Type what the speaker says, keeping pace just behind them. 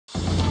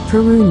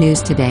Peru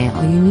News Today.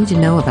 All you need to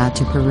know about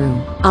Peru.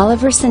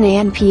 Oliver Sonne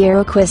and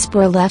Piero Quispe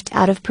were left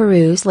out of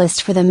Peru's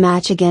list for the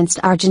match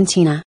against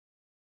Argentina.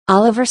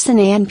 Oliver Sonne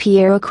and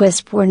Piero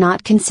Quispe were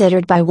not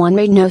considered by Juan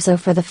Reynoso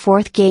for the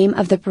fourth game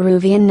of the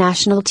Peruvian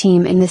national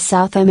team in the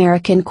South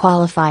American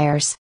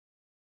Qualifiers.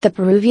 The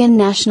Peruvian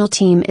national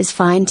team is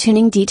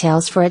fine-tuning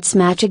details for its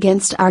match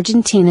against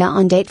Argentina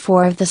on date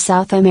 4 of the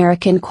South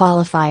American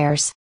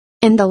Qualifiers.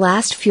 In the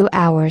last few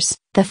hours,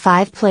 the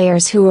 5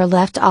 players who were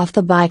left off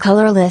the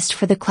bicolor list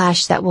for the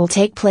clash that will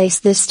take place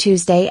this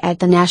Tuesday at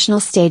the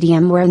National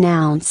Stadium were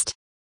announced.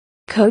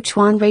 Coach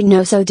Juan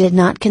Reynoso did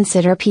not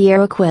consider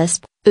Piero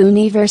Quispe,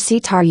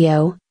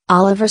 Universitario,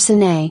 Oliver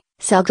Sonne,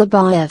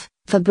 Selgabaev,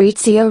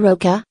 Fabrizio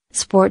Roca,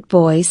 Sport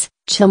Boys,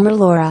 Chilmer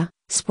Laura,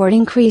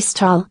 Sporting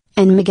Cristal,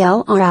 and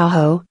Miguel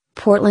Araujo,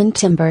 Portland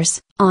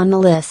Timbers, on the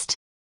list.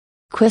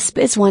 Quispe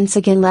is once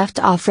again left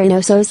off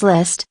Reynoso's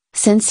list,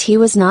 since he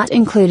was not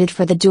included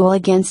for the duel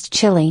against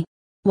Chile.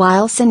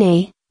 While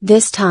Sonne,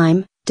 this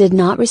time, did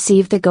not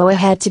receive the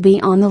go-ahead to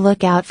be on the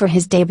lookout for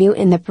his debut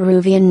in the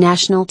Peruvian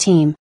national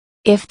team.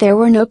 If there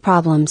were no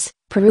problems,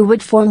 Peru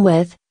would form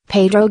with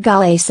Pedro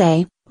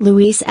Galese,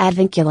 Luis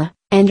Advincula,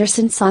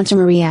 Anderson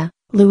Santamaria,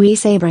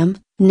 Luis Abram,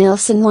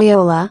 Nilson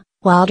Loyola,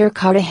 Wilder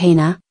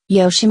Cartagena,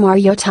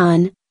 Yoshimar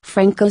Yotun,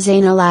 Franco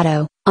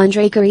Zainalato,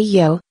 Andre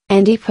Carrillo,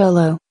 Andy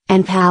Polo,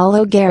 and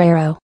Paolo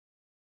Guerrero.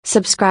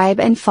 Subscribe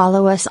and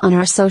follow us on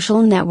our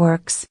social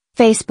networks,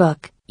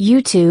 Facebook,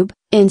 YouTube,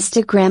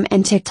 Instagram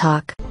and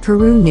TikTok.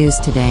 Peru News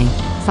Today.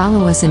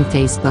 Follow us on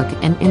Facebook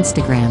and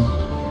Instagram.